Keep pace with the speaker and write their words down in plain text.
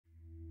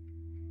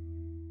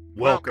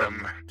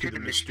Welcome to the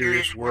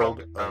mysterious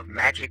world of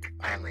Magic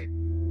Island,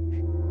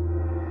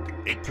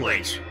 a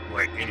place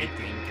where anything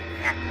can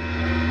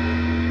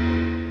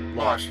happen.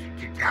 Lost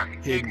to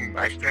time, hidden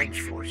by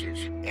strange forces,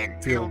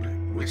 and filled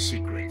with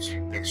secrets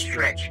that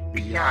stretch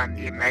beyond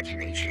the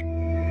imagination.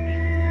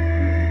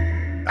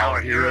 Our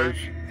heroes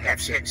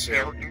have set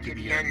sail into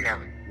the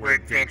unknown, where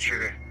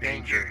adventure,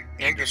 danger,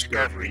 and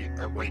discovery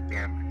await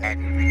them at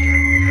every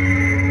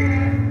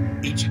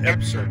turn. Each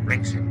episode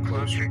brings them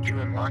closer to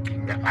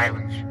unlocking the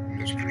island's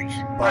mysteries,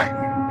 but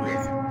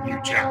with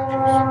new challenges.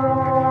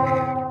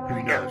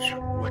 Who knows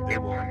what they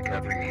will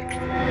uncover next?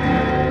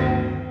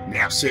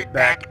 Now sit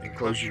back and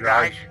close your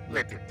eyes.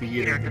 Let the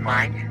theater of the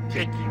mind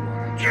take you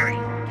on a journey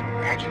to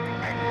Magic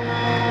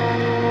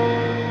Island.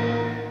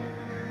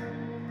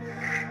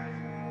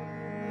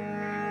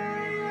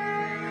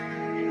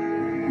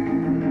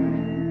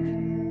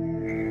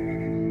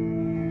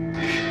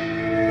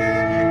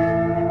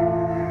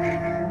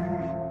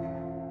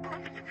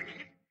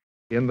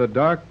 In the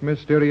dark,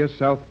 mysterious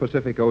South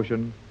Pacific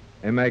Ocean,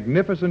 a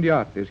magnificent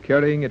yacht is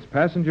carrying its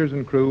passengers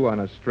and crew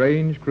on a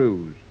strange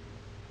cruise.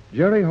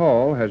 Jerry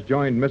Hall has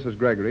joined Mrs.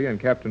 Gregory and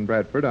Captain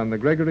Bradford on the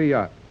Gregory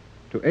yacht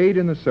to aid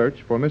in the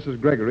search for Mrs.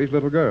 Gregory's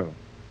little girl.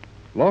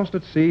 Lost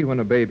at sea when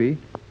a baby,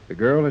 the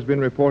girl has been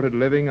reported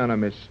living on a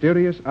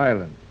mysterious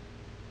island.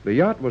 The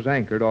yacht was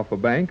anchored off a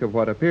bank of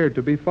what appeared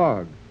to be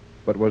fog,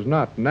 but was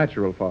not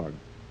natural fog.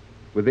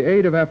 With the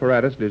aid of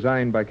apparatus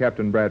designed by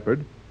Captain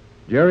Bradford,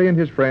 Jerry and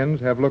his friends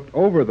have looked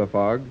over the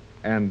fog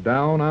and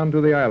down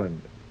onto the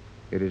island.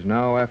 It is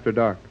now after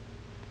dark.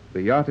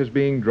 The yacht is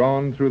being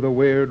drawn through the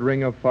weird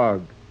ring of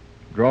fog,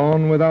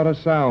 drawn without a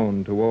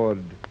sound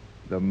toward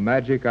the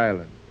magic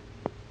island.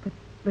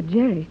 But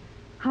Jerry,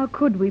 how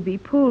could we be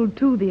pulled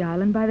to the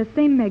island by the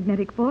same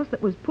magnetic force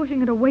that was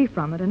pushing it away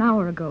from it an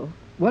hour ago?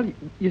 Well,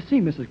 you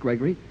see, Mrs.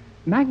 Gregory,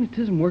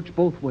 magnetism works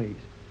both ways.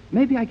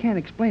 Maybe I can't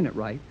explain it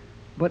right,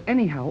 but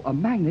anyhow, a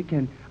magnet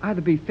can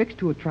either be fixed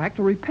to attract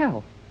or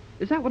repel.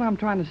 Is that what I'm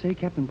trying to say,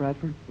 Captain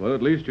Bradford? Well,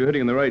 at least you're heading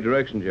in the right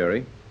direction,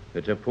 Jerry.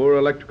 It's a poor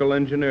electrical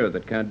engineer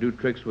that can't do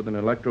tricks with an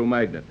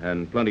electromagnet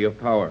and plenty of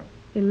power.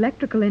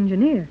 Electrical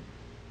engineer?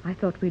 I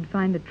thought we'd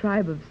find a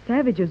tribe of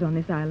savages on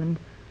this island,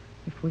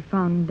 if we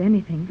found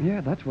anything.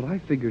 Yeah, that's what I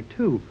figured,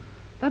 too.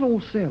 That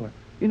old sailor,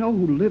 you know,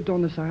 who lived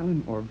on this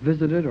island or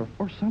visited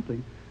or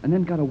something, and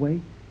then got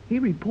away, he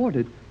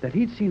reported that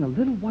he'd seen a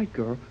little white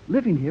girl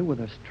living here with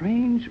a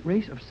strange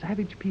race of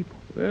savage people.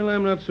 Well,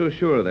 I'm not so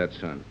sure of that,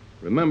 son.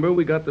 Remember,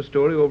 we got the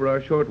story over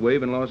our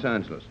shortwave in Los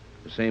Angeles.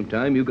 At the same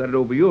time, you got it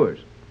over yours.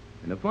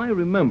 And if I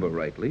remember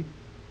rightly,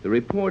 the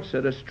report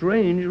said a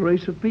strange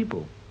race of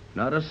people,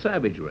 not a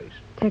savage race.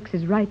 Tex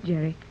is right,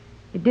 Jerry.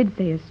 It did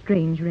say a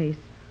strange race.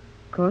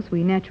 Of course,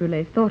 we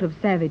naturally thought of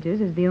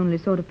savages as the only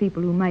sort of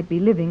people who might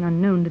be living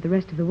unknown to the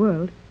rest of the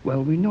world.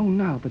 Well, we know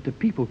now that the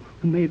people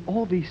who made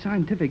all these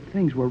scientific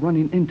things we're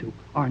running into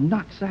are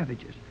not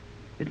savages.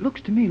 It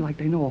looks to me like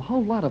they know a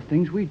whole lot of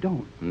things we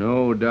don't.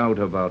 No doubt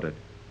about it.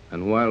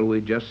 And while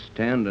we just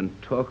stand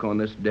and talk on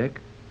this deck,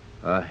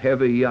 a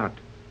heavy yacht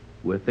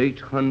with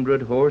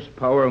 800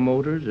 horsepower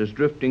motors is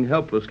drifting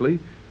helplessly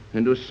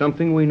into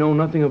something we know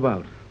nothing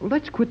about. Well,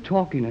 let's quit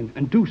talking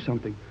and do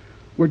something.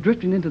 We're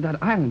drifting into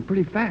that island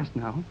pretty fast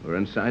now. We're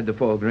inside the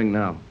fog ring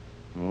now.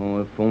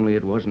 Oh, if only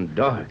it wasn't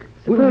dark.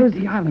 We'll hit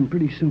the island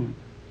pretty soon.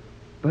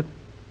 But,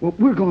 well,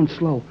 we're going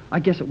slow. I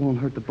guess it won't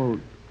hurt the boat.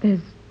 There's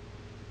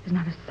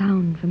not a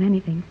sound from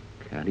anything.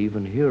 Can't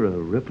even hear a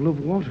ripple of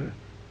water.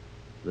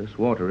 This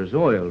water is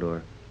oiled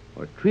or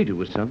treated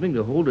with something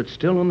to hold it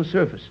still on the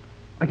surface.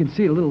 I can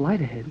see a little light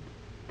ahead.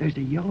 There's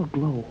a yellow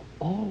glow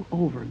all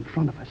over in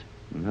front of us.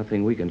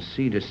 Nothing we can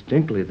see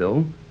distinctly,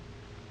 though.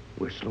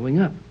 We're slowing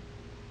up.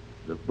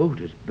 The boat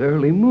is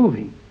barely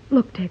moving.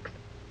 Look, Tex.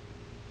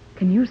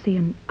 Can you see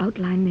an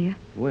outline there?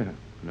 Where?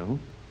 No.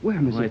 Where,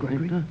 Mrs. I Gregory?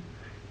 think not.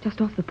 Just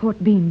off the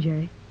port beam,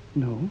 Jerry.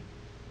 No.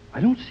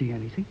 I don't see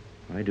anything.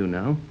 I do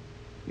now.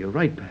 You're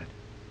right, Pat.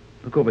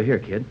 Look over here,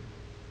 kid.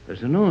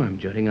 There's an arm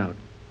jutting out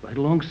right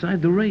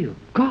alongside the rail.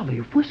 Golly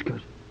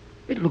whiskers.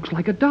 It looks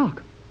like a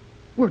dock.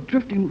 We're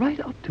drifting right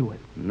up to it.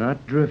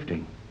 Not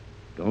drifting.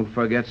 Don't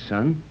forget,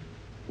 son.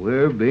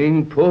 We're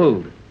being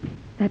pulled.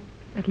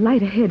 That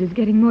light ahead is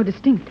getting more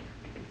distinct.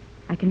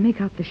 I can make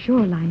out the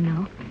shoreline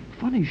now.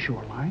 Funny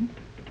shoreline.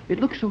 It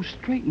looks so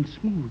straight and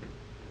smooth.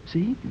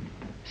 See?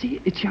 See,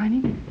 it's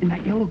shining in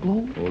that yellow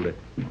glow. Hold it.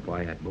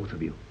 Quiet, both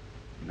of you.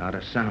 Not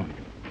a sound.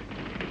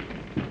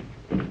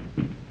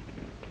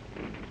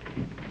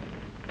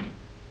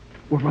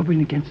 We're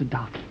rubbing against a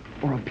dock,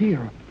 or a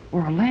pier,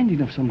 or a landing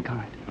of some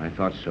kind. I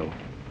thought so.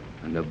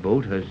 And the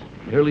boat has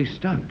nearly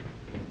stopped.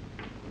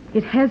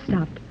 It has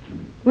stopped.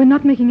 We're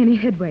not making any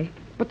headway.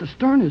 But the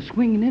stern is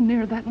swinging in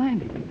near that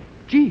landing.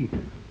 Gee,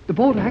 the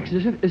boat acts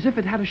as if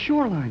it had a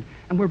shoreline,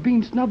 and we're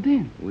being snubbed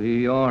in.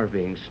 We are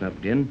being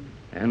snubbed in,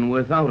 and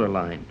without a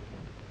line.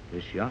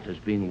 This yacht is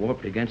being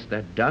warped against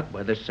that dock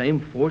by the same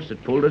force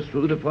that pulled us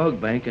through the fog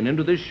bank and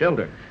into this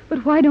shelter.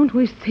 But why don't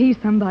we see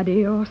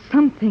somebody or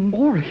something?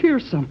 Or hear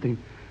something.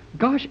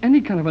 Gosh, any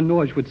kind of a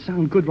noise would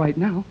sound good right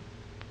now.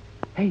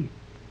 Hey,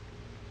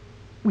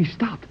 We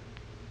stopped.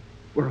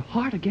 We're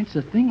hard against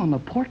the thing on the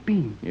port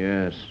beam.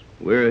 Yes,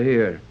 we're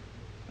here.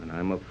 And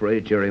I'm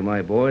afraid, Jerry,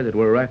 my boy, that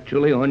we're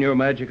actually on your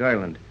magic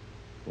island.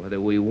 Whether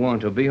we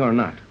want to be or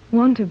not.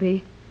 Want to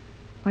be?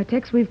 Why,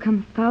 Tex, we've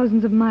come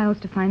thousands of miles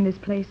to find this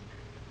place.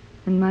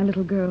 And my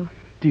little girl.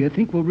 Do you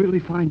think we'll really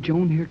find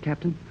Joan here,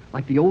 Captain?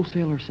 Like the old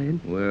sailor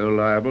said? We're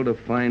liable to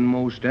find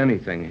most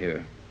anything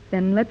here.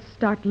 Then let's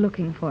start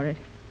looking for it.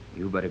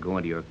 You better go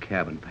into your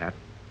cabin, Pat.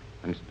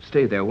 And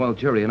stay there while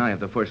Jerry and I have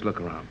the first look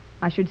around.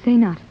 I should say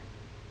not.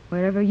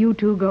 Wherever you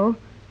two go,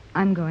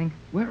 I'm going.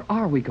 Where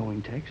are we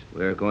going, Tex?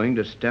 We're going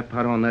to step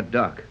out on that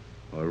dock,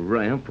 or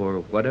ramp, or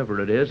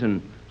whatever it is,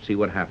 and see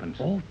what happens.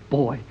 Oh,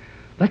 boy.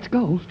 Let's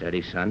go.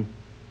 Steady, son.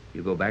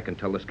 You go back and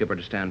tell the skipper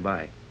to stand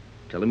by.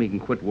 Tell him he can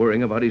quit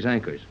worrying about his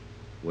anchors.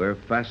 We're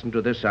fastened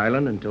to this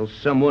island until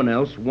someone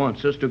else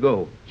wants us to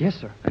go. Yes,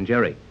 sir. And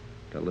Jerry,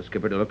 tell the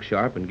skipper to look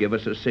sharp and give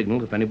us a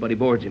signal if anybody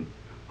boards him.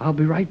 I'll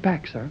be right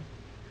back, sir.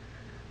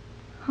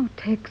 Oh,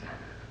 Tex,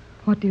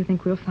 what do you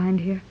think we'll find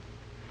here?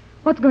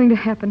 What's going to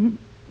happen?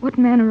 What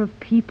manner of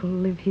people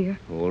live here?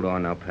 Hold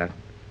on now, Pat.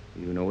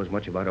 You know as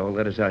much about all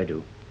that as I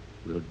do.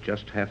 We'll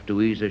just have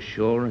to ease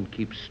ashore and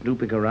keep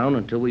snooping around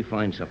until we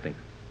find something.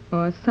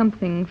 Or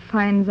something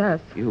finds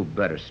us. You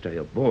better stay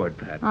aboard,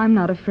 Pat. I'm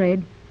not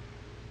afraid.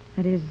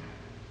 That is,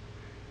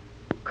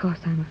 of course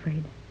I'm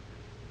afraid.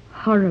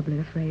 Horribly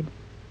afraid.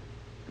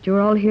 But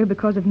you're all here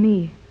because of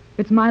me.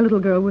 It's my little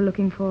girl we're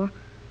looking for.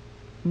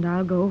 And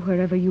I'll go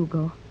wherever you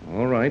go.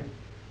 All right.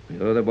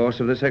 You're the boss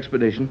of this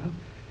expedition.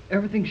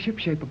 Everything's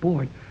shipshape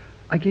aboard.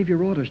 I gave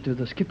your orders to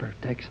the skipper,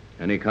 Tex.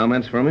 Any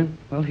comments from him?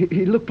 Well,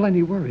 he looked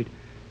plenty worried.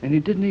 And he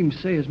didn't even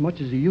say as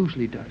much as he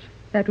usually does.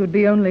 That would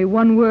be only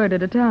one word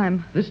at a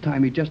time. This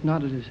time he just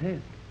nodded his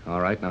head.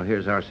 All right, now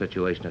here's our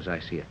situation as I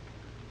see it.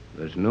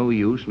 There's no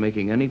use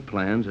making any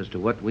plans as to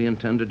what we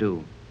intend to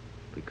do,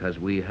 because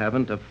we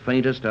haven't the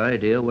faintest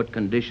idea what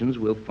conditions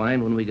we'll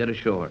find when we get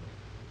ashore.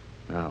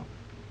 Now,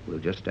 we'll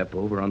just step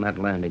over on that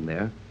landing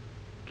there,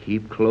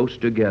 keep close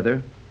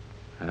together,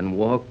 and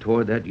walk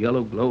toward that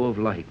yellow glow of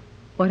light.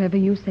 Whatever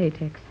you say,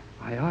 Tex.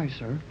 Aye, aye,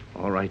 sir.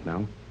 All right,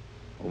 now.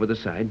 Over the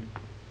side.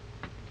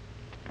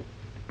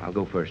 I'll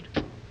go first.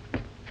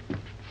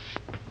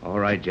 All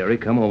right, Jerry,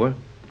 come over.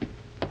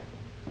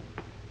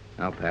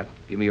 Now, Pat,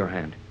 give me your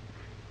hand.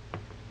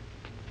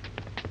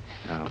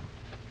 Now,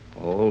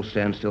 all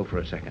stand still for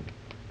a second.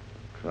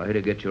 Try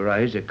to get your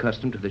eyes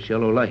accustomed to this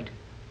yellow light,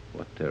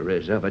 what there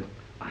is of it.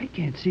 I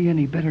can't see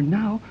any better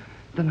now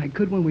than I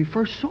could when we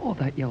first saw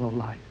that yellow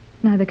light.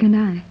 Neither can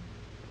I.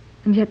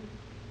 And yet,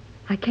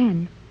 I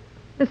can.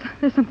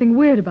 There's something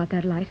weird about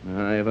that light.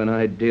 I have an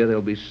idea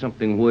there'll be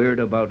something weird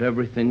about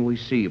everything we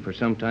see for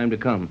some time to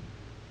come.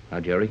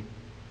 Now, Jerry,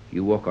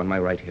 you walk on my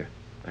right here.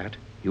 Pat,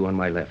 you on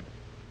my left.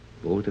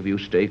 Both of you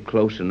stay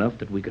close enough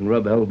that we can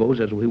rub elbows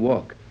as we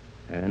walk.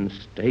 And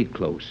stay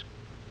close.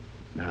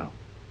 Now,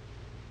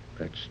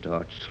 let's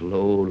start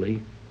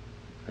slowly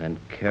and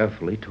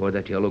carefully toward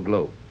that yellow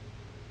glow.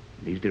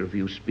 Neither of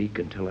you speak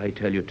until I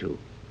tell you to.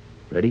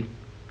 Ready?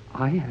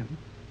 I am.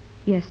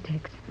 Yes,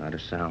 Tex. Not a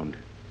sound.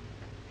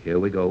 Here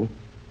we go.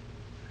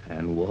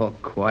 And walk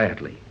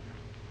quietly.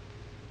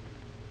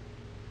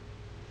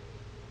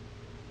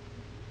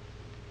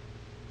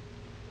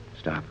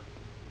 Stop.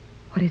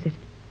 What is it?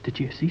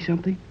 Did you see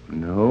something?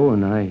 No,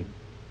 and I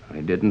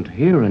didn't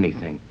hear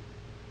anything.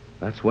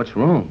 That's what's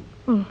wrong.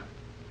 Well,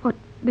 what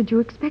did you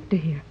expect to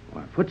hear?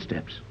 Our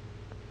footsteps.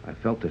 I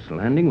felt this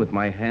landing with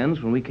my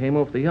hands when we came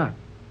off the yacht.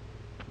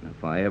 And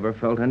if I ever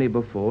felt any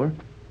before,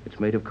 it's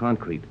made of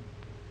concrete.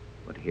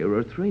 But here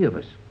are three of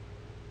us,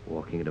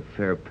 walking at a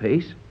fair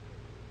pace.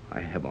 I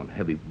have on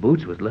heavy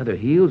boots with leather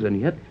heels,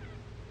 and yet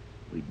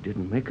we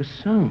didn't make a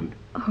sound.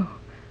 Oh,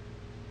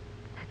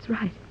 that's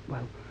right.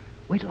 Well,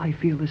 wait till I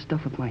feel this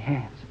stuff with my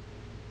hands.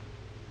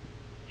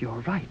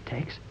 You're right,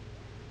 Tex.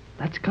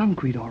 That's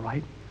concrete, all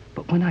right.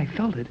 But when I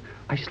felt it,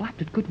 I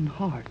slapped it good and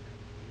hard.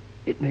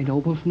 It made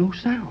almost no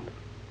sound.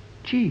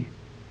 Gee,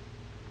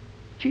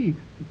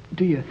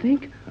 do you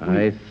think...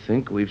 I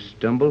think we've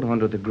stumbled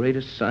onto the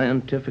greatest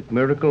scientific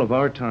miracle of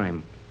our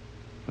time.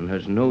 And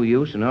there's no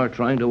use in our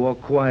trying to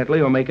walk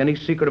quietly or make any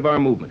secret of our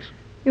movements.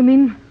 You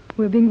mean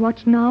we're being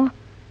watched now?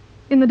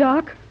 In the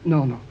dark?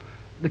 No.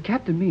 The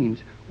captain means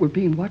we're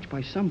being watched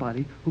by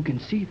somebody who can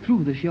see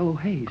through this yellow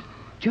haze,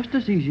 just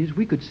as easy as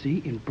we could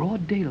see in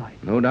broad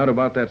daylight. No doubt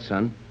about that,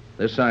 son.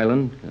 This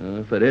island,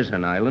 if it is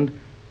an island,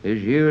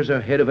 is years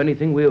ahead of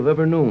anything we have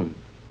ever known.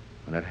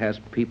 And it has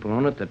people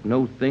on it that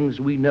know things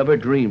we never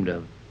dreamed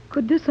of.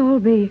 Could this all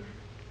be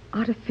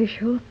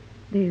artificial?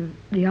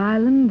 The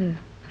island, the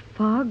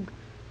fog,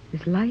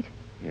 this light?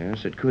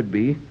 Yes, it could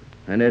be.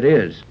 And it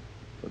is.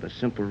 For the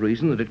simple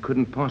reason that it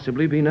couldn't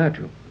possibly be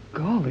natural.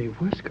 Golly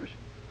whiskers.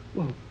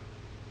 Well,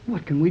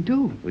 what can we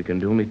do? We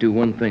can only do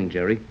one thing,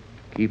 Jerry.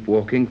 Keep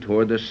walking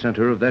toward the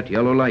center of that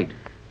yellow light.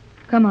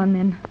 Come on,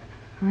 then.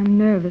 I'm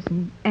nervous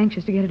and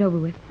anxious to get it over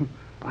with.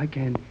 I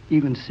can't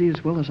even see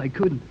as well as I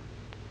could.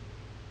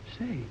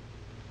 Say,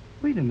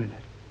 wait a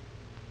minute.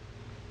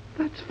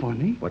 That's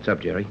funny. What's up,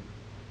 Jerry?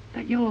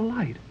 That yellow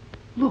light.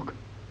 Look,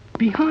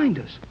 behind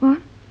us. What?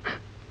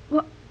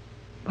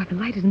 The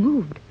light has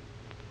moved.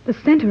 The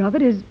center of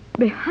it is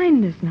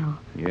behind us now.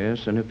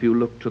 Yes, and if you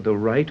look to the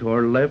right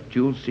or left,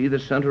 you'll see the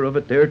center of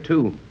it there,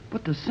 too.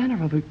 But the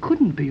center of it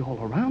couldn't be all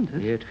around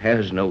us. It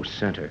has no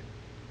center.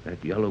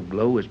 That yellow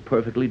glow is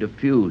perfectly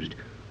diffused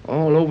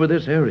all over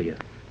this area.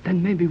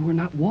 Then maybe we're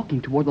not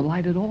walking toward the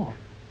light at all.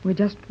 We're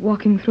just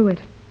walking through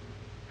it.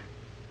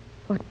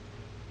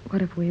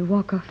 What if we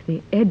walk off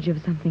the edge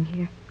of something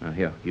here? Now,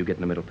 here, you get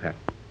in the middle, Pat.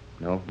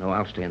 No,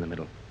 I'll stay in the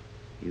middle.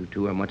 You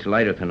two are much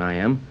lighter than I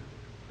am.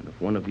 And if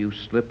one of you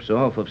slips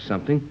off of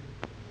something,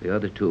 the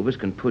other two of us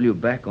can pull you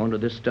back onto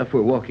this stuff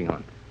we're walking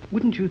on.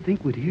 Wouldn't you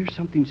think we'd hear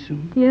something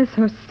soon? Yes,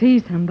 or see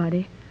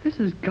somebody. This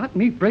has got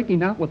me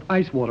breaking out with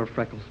ice water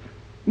freckles.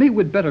 Me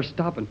would better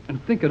stop and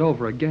think it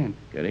over again.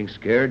 Getting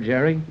scared,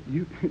 Jerry?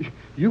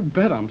 You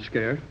bet I'm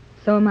scared.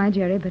 So am I,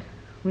 Jerry, but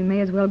we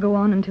may as well go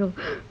on until...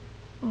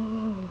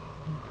 Oh.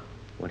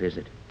 What is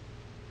it?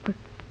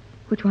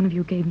 Which one of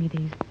you gave me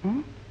these?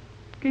 Huh?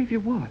 Gave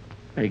you what?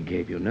 I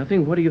gave you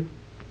nothing. What do you...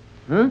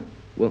 Huh?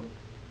 Well,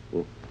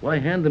 why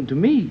hand them to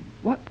me?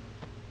 What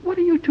are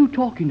you two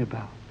talking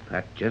about?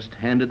 Pat just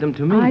handed them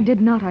to me. I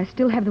did not. I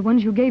still have the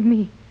ones you gave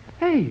me.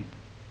 Hey,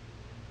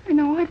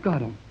 now I've got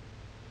them.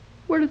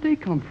 Where did they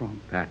come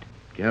from? Pat,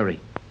 Jerry,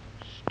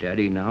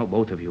 steady now,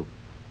 both of you.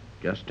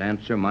 Just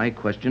answer my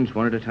questions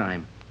one at a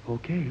time.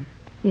 Okay.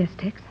 Yes,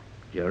 Tex?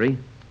 Jerry,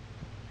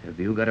 have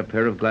you got a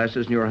pair of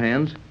glasses in your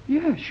hands?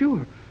 Yeah,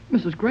 sure.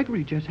 Mrs.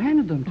 Gregory just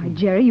handed them to Why, me.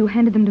 Jerry, you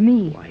handed them to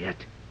me.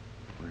 Quiet.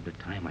 One at a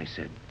time, I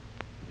said.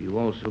 Have you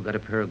also got a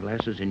pair of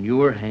glasses in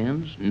your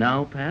hands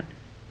now, Pat?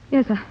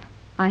 Yes,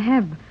 I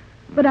have.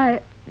 But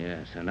I...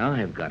 Yes, and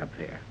I've got a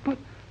pair. But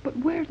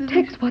where did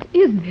Tex, what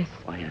is this?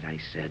 Quiet, I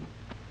said.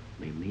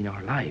 May mean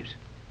our lives.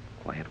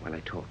 Quiet while I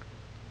talk.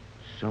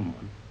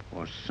 Someone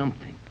or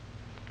something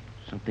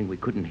we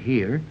couldn't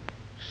hear,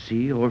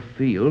 see, or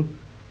feel,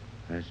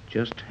 has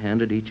just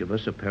handed each of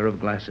us a pair of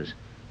glasses.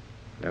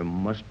 There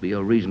must be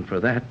a reason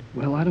for that.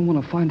 Well, I don't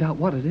want to find out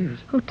what it is.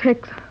 Oh,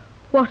 Tex,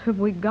 what have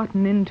we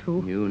gotten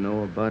into? You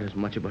know about as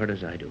much about it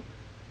as I do.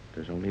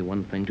 There's only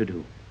one thing to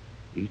do.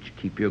 Each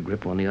keep your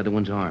grip on the other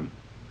one's arm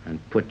and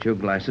put your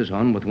glasses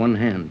on with one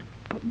hand.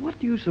 But what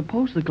do you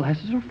suppose the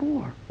glasses are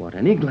for? What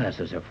any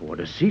glasses are for,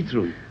 to see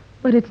through.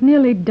 But it's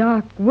nearly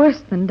dark,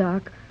 worse than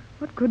dark.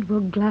 What good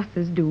will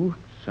glasses do?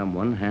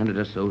 Someone handed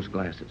us those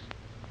glasses.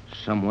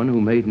 Someone who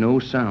made no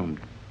sound.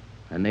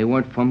 And they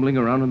weren't fumbling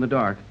around in the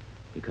dark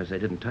because they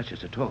didn't touch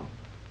us at all.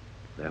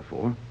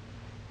 Therefore,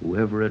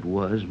 whoever it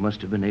was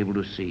must have been able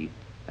to see,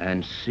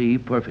 and see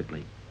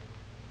perfectly.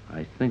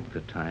 I think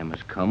the time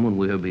has come when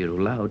we'll be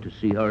allowed to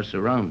see our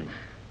surroundings.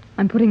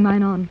 I'm putting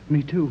mine on.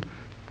 Me too.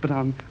 But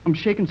I'm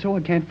shaking so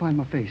I can't find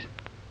my face.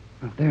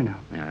 There now.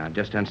 Now,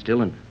 just stand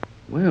still and...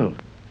 Well,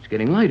 it's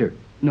getting lighter.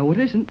 No, it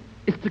isn't.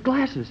 It's the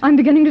glasses. I'm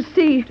beginning to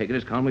see. Take it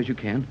as calmly as you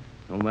can.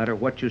 No matter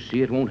what you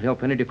see, it won't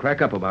help any to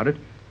crack up about it.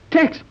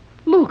 Tex,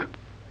 look.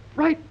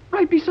 Right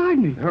beside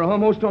me. They're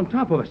almost on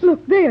top of us.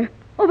 Look, there.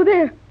 Over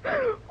there.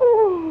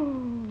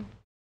 Oh.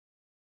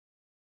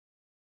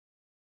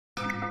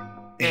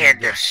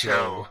 And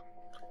so,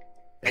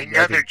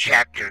 another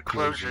chapter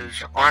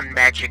closes on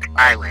Magic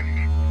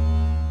Island.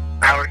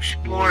 Our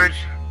explorers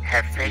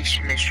have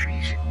faced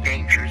mysteries,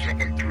 dangers,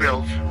 and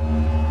thrills.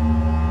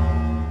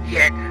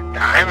 Yet, the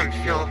island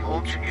still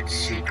holds its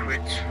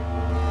secrets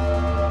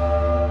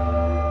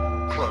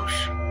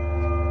close.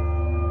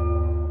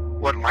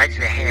 What lies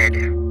ahead?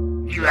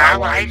 New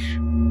allies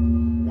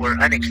or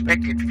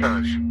unexpected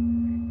foes?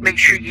 Make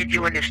sure you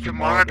join us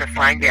tomorrow to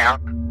find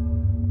out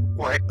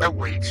what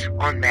awaits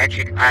on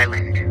Magic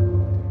Island,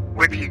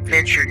 where the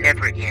adventure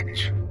never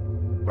ends.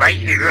 Right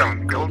here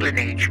on Golden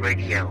Age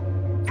Radio,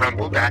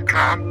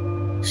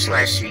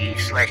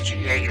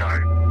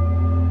 rumble.com/C/GAR.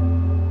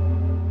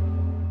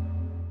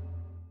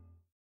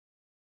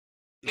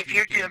 If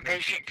you're too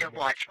impatient to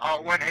watch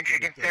all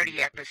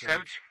 130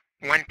 episodes,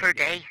 one per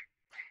day,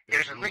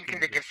 there's a link in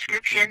the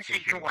description so you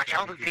can watch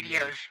all the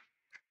videos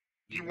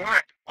you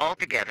want all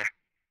together.